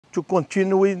to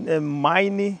continue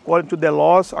mining according to the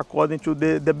laws, according to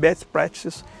the best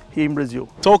practices here in Brazil.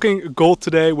 Talking gold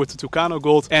today with the Tucano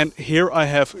Gold, and here I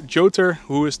have Joter,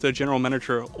 who is the general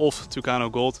manager of Tucano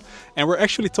Gold, and we're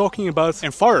actually talking about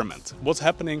environment, what's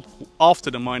happening after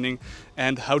the mining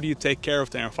and how do you take care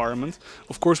of the environment.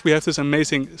 Of course, we have this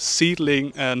amazing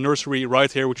seedling nursery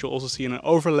right here, which you'll also see in an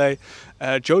overlay.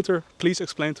 Joter, please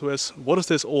explain to us, what is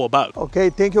this all about? Okay,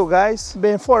 thank you guys.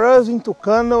 For us in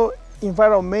Tucano,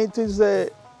 environment is an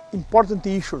important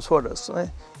issue for us.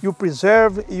 You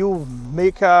preserve, you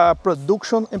make a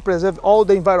production and preserve all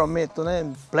the environment,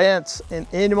 plants and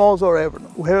animals or whatever.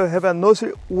 We have a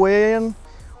nursery when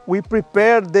we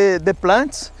prepare the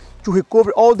plants to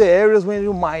recover all the areas when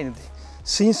you mine it.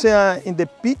 Since in the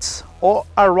pits or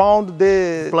around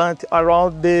the plant,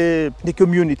 around the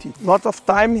community. A lot of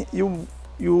time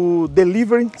you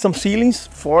delivering some seedlings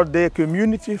for the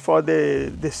community, for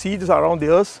the seeds around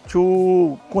us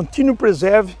to continue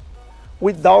preserve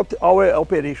without our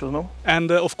operations, no?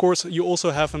 And of course, you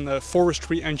also have a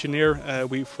forestry engineer.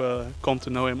 We've come to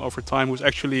know him over time, who's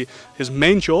actually, his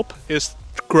main job is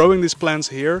growing these plants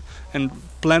here and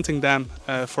planting them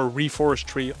for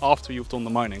reforestry after you've done the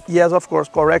mining. Yes, of course,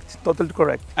 correct, totally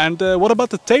correct. And what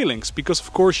about the tailings? Because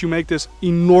of course you make this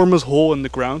enormous hole in the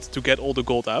ground to get all the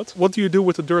gold out. What do you do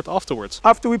with the dirt afterwards?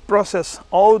 After we process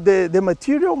all the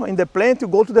material in the plant, you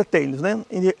go to the tailings. Then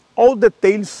all the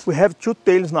tailings, we have 2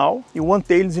 tailings now, one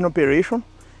tailings in operation,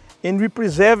 and we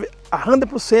preserve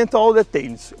 100% all the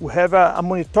tailings. We have a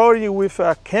monitoring with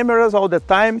cameras all the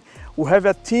time. We have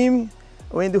a team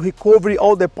when you recover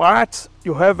all the parts.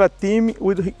 You have a team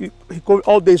with recover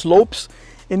all the slopes,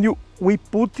 and we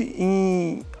put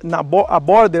in a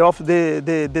border of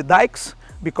the dikes,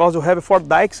 because we have 4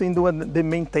 dikes in the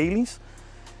main tailings.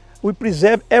 We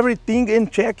preserve everything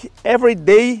and check every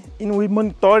day, and we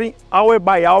monitoring hour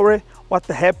by hour what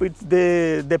happens with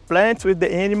the plants, with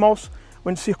the animals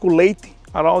when circulate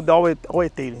around our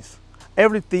tailings.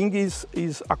 Everything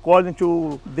is according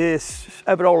to the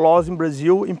several laws in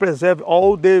Brazil and preserve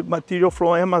all the material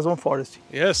from Amazon forest.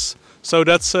 Yes, so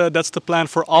that's the plan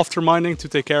for after mining, to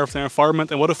take care of the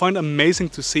environment. And what I find amazing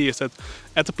to see is that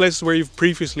at the places where you've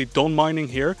previously done mining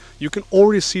here, you can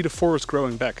already see the forest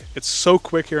growing back. It's so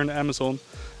quick here in the Amazon,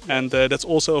 and that's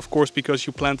also of course because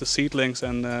you plant the seedlings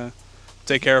and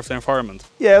take care of the environment.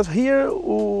 Yes, here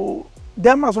the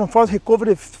Amazon forest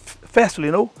recovered fastly,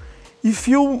 you know. If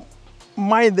you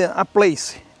mine a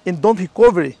place and don't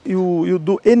recover, you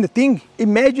do anything,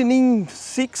 imagine in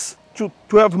 6 to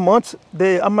 12 months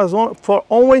the Amazon for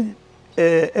own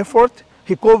effort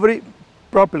recovery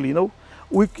properly, you know.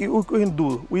 We can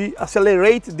do. We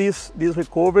accelerate this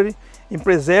recovery and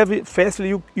preserve it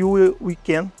fastly we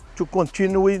can to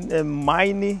continue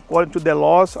mining according to the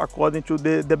laws, according to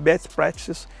the best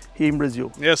practices here in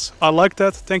Brazil. Yes, I like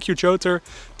that. Thank you, Joter.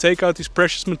 Take out these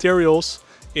precious materials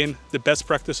in the best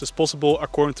practices possible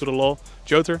according to the law.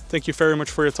 Joter, thank you very much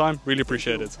for your time. Really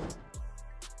appreciate it.